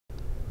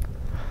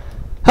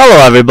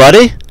Hello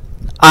everybody,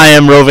 I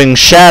am Roving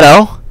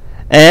Shadow,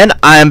 and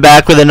I am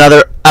back with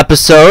another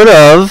episode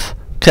of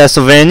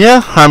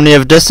Castlevania Harmony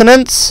of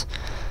Dissonance.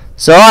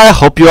 So I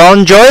hope you all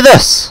enjoy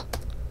this.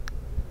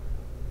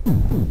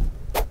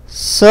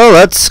 So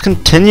let's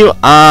continue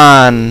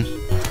on.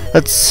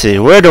 Let's see,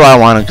 where do I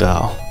want to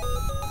go?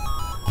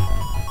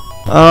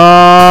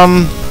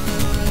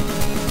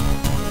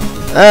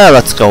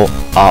 Let's go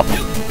up.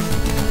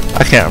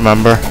 I can't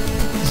remember.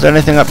 Is there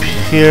anything up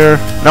here?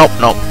 Nope,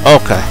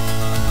 okay.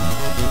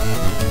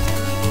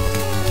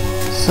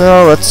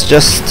 So let's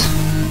just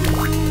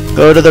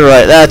go to the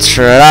right. That's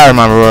right, I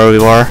remember where we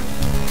were.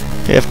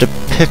 We have to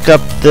pick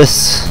up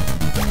this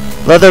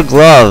leather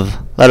glove.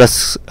 Let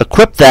us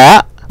equip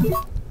that.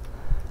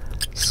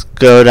 Let's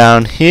go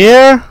down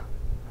here.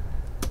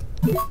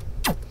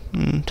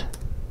 And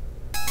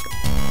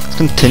let's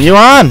continue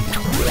on.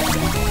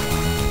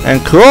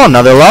 And cool,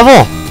 another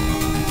level.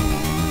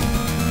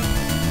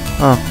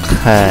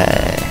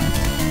 Okay.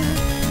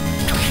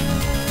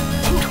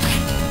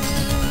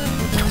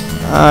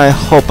 I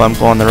hope I'm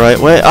going the right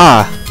way.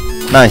 Ah,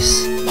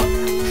 nice.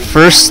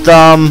 First,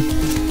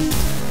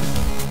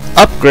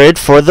 upgrade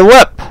for the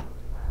whip.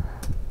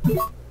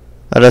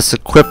 Let us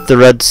equip the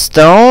red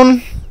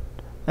stone.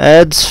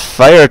 Adds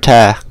fire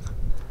attack.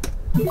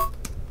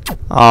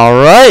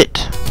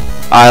 Alright.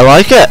 I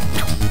like it.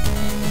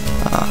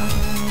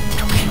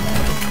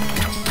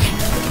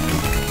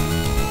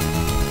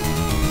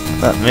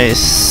 Let me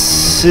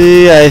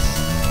see.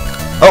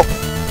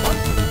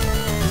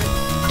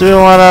 Do we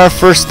want our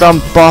first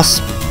boss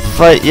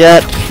fight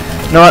yet?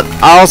 You know what?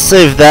 I'll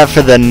save that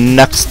for the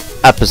next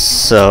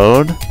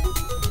episode.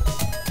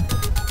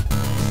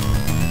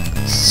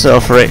 So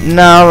for right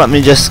now, let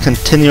me just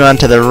continue on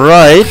to the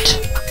right,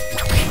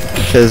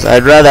 because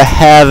I'd rather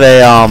have a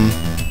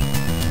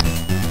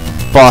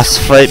boss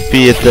fight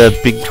be at the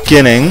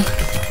beginning,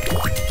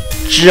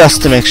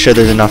 just to make sure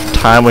there's enough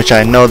time, which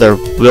I know there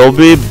will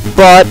be,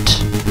 but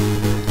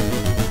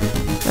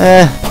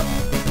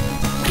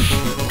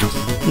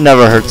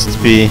never hurts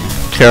to be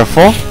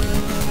careful.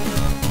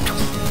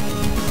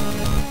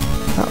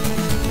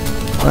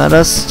 Let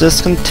us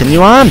just continue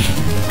on.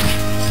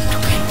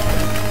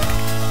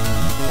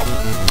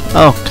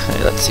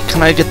 Okay, let's see.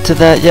 Can I get to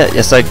that yet?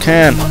 Yes, I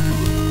can.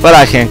 But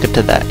I can't get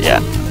to that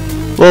yet.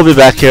 We'll be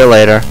back here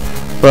later.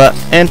 But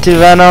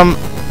anti-venom,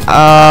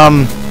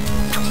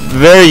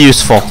 very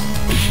useful.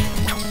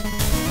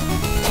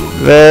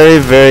 Very,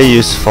 very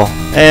useful.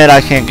 And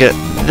I can't get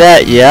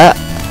that yet.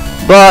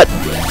 But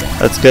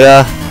let's get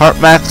a heart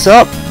max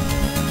up.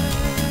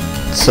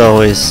 It's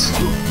always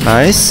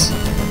nice.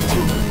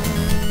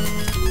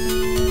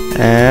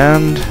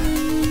 And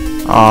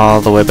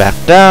all the way back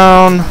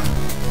down.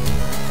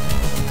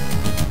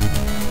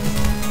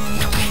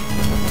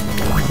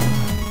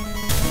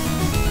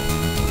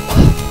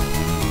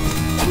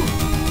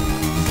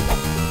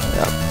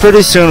 Yeah,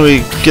 pretty soon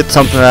we get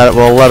something that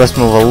will let us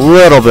move a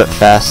little bit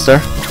faster.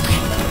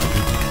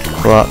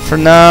 But for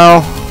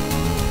now,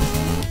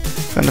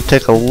 gonna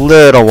take a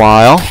little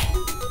while.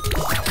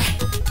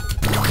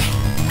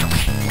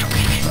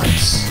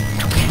 Let's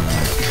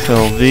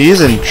kill these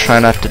and try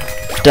not to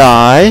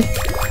die.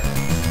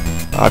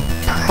 I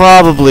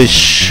probably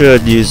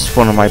should use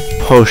one of my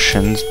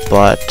potions,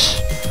 but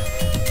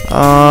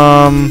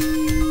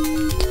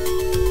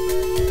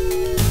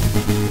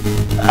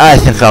I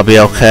think I'll be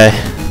okay.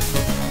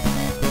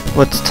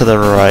 What's to the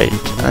right?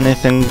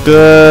 Anything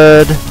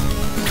good?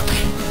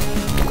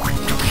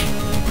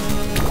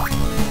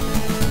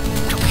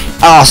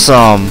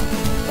 Awesome!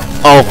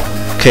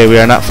 Okay, we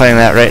are not fighting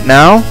that right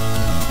now.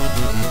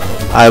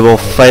 I will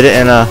fight it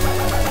in a...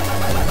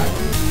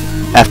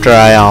 after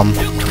I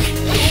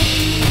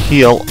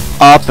heal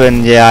up,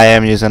 and yeah, I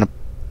am using a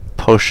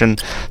potion.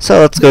 So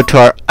let's go to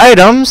our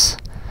items.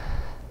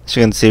 As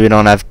you can see, we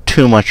don't have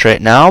too much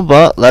right now,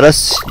 but let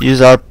us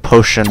use our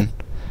potion.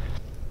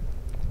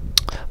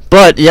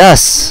 But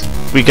yes,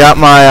 we got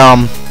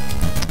my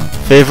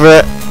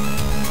favorite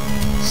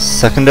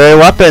secondary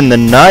weapon, the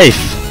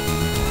knife.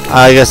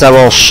 I guess I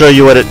will show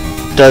you what it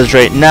does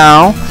right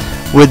now.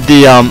 With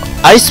the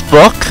ice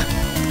book,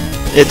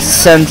 it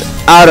sends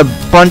out a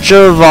bunch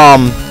of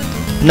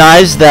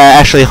knives that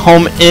actually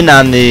home in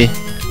on the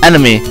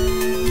enemy.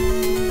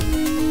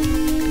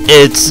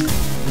 It's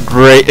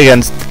great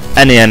against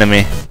any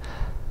enemy.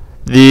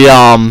 The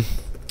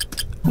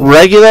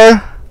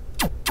regular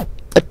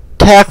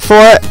attack for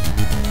it,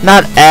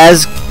 not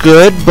as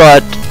good,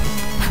 but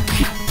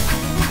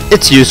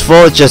it's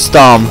useful. It's just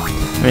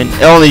I mean,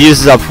 it only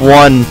uses up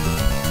one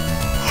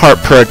heart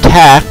per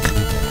attack,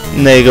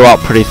 and they go out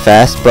pretty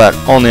fast, but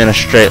only in a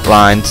straight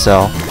line,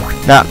 so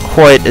not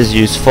quite as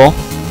useful.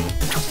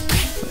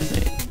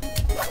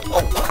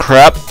 Oh,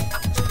 crap.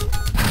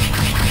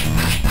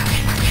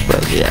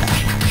 But yeah.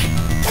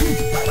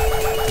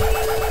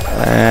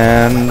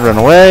 And run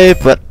away,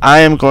 but I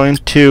am going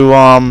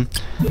to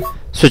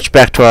switch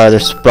back to our other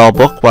spell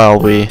book while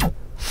we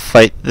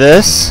fight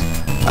this.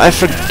 I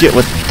forget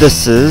what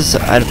this is.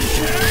 I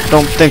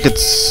don't think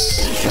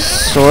it's a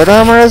sword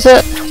armor, is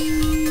it?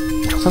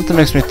 Something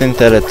makes me think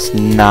that it's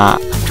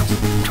not.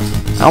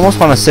 I almost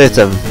want to say it's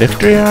a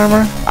victory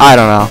armor? I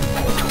don't know.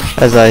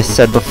 As I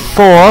said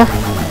before,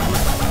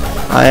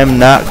 I am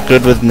not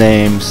good with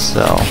names,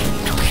 so...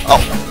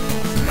 Oh!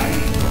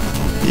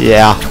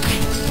 Yeah.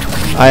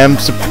 I am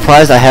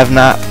surprised I have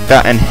not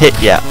gotten hit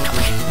yet.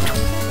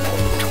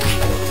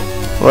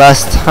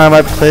 Last time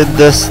I played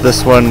this,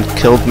 this one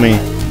killed me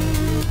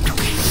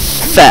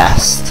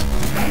fast.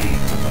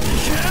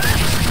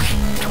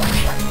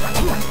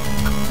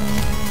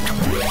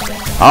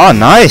 Oh,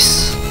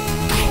 nice!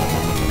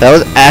 That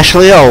was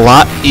actually a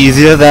lot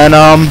easier than,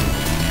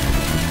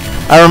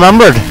 I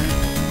remembered.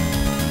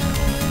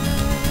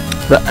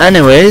 But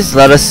anyways,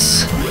 let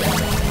us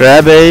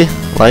grab a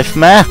life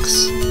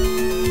max.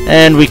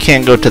 And we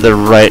can't go to the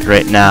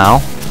right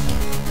now.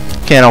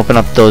 Can't open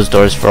up those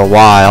doors for a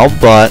while,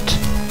 but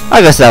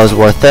I guess that was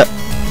worth it.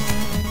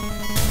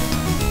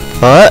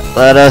 But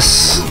let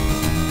us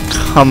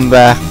come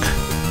back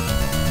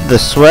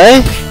this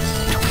way.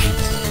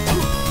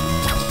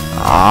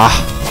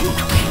 Ah.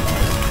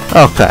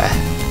 Okay.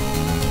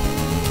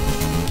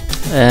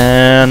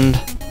 And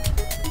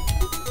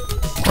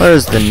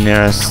where's the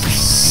nearest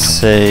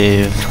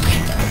save?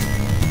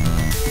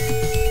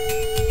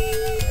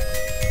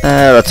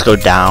 Let's go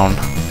down.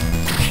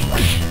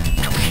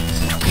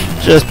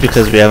 Just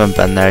because we haven't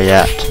been there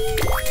yet.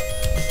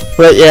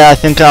 But yeah, I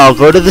think I'll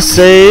go to the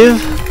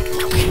save,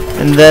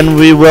 and then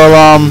we will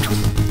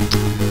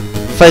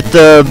fight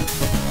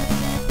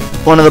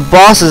one of the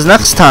bosses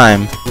next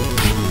time.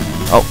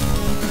 Oh,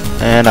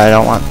 and I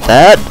don't want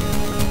that.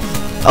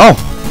 Oh,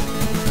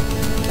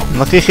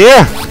 looky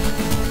here.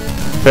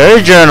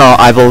 Fairy journal.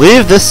 I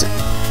believe this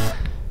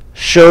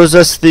shows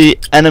us the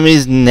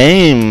enemies'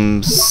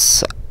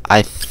 names.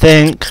 I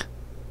think.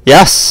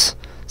 Yes.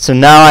 So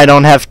now I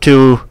don't have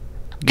to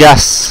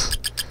guess,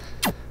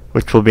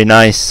 which will be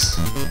nice.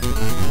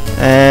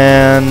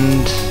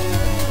 And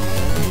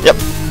yep,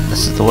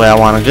 this is the way I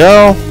want to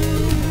go.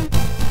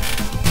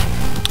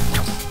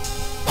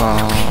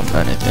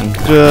 Anything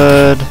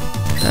good?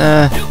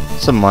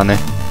 Some money.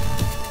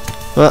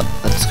 But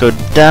let's go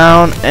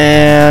down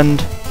and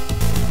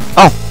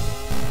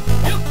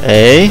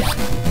a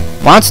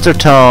monster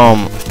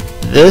tome.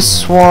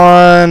 This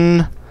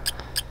one.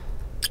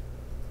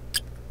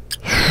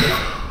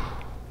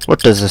 What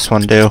does this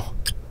one do?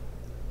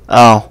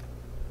 Oh.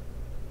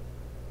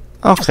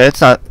 Okay,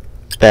 it's not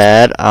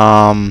bad.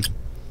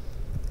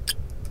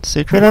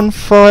 Secret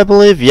info, I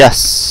believe?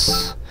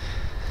 Yes.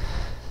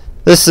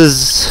 This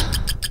is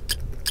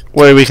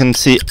where we can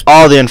see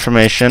all the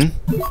information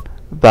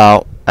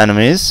about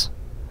enemies.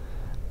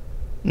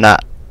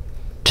 Not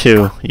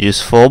too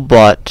useful,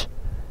 but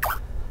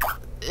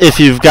if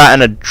you've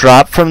gotten a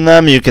drop from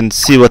them, you can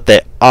see what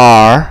they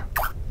are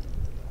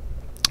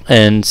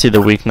and see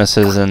the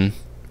weaknesses and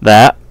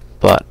that,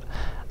 but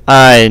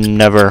I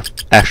never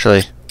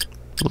actually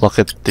look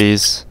at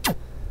these.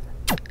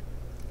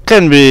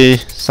 Can be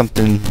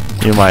something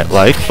you might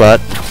like,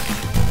 but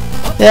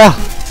yeah.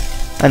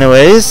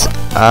 Anyways,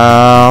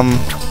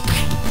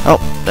 oh,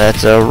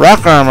 that's a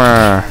rock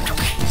armor.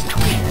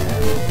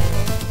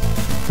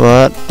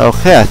 But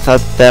okay, I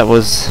thought that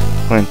was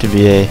going to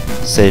be a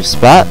safe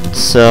spot,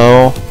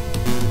 so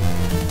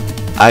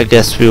I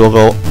guess we will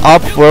go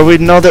up where we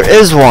know there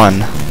is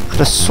one. Could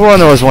have sworn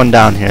there was one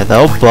down here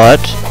though, but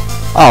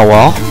oh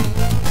well.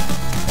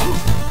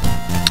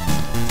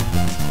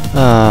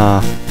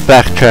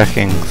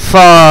 Backtracking.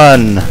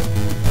 Fun!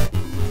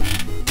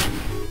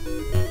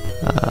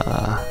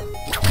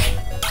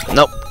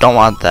 Nope, don't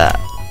want that.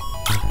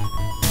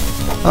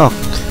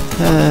 Okay.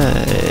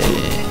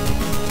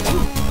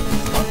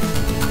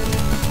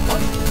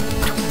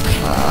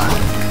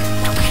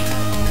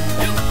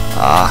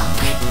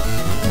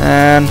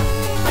 And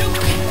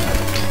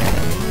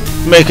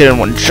make it in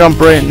one jump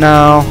right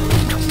now.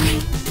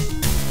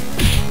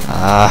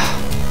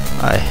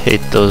 I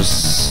hate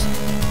those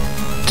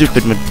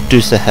stupid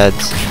Medusa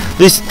heads. At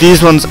least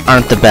these ones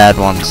aren't the bad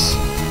ones.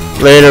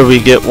 Later we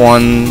get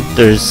one,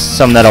 there's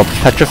some that'll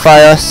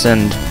petrify us,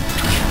 and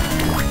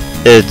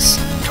it's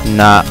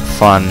not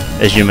fun,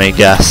 as you may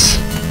guess.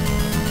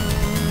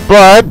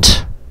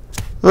 But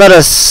let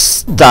us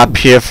stop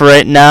here for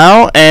right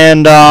now,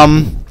 and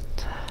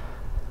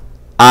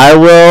I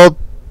will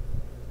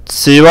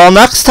see you all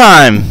next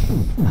time.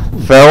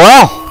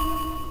 Farewell.